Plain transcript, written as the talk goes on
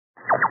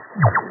The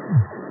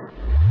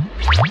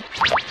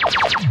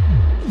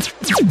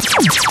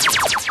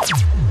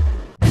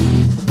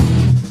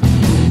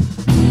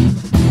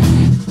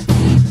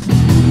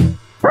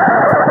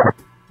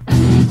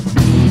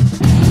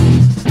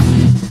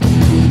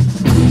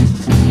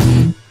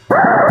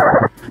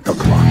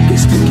clock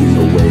is ticking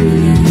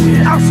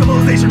away. Our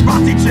civilization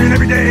rots each and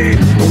every day.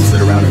 Don't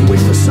sit around and wait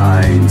for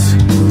signs.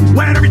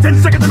 When every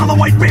 10 seconds another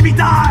white baby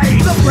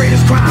dies. The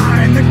greatest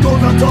crime that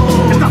goes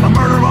untold is not the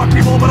murder of our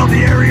people, but of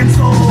the Aryan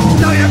soul.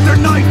 Night after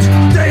night,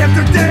 day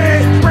after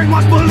day,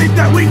 brainwashed belief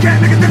that we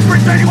can't make a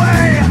difference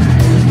anyway.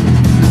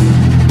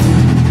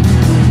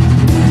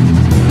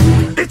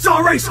 It's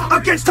our race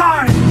against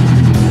time.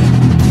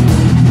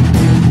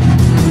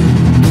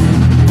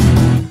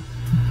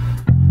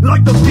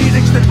 Like the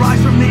phoenix that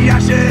rise from the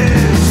ashes,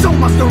 so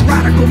must the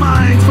radical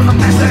minds from the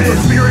masses. The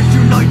spirits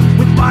unite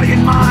with body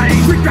and mind.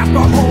 We grasp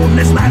our hold in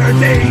this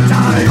latter-day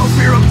time. No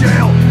fear of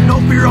jail, no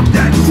fear of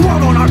death.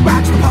 Thrown on our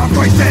backs with our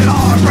Christ at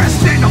our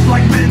breast. Stand up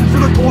like men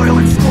through the toil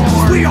and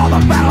scorn. We are the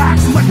battle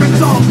axe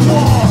weapons of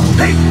war.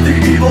 Hate the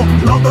evil,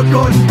 love the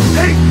good.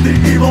 Hate the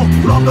evil,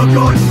 love the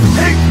good.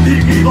 Hate the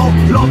evil,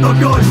 love the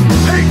good.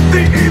 Hate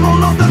the evil,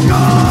 love the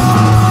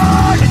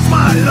good. It's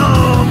my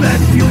love that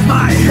fuels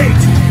my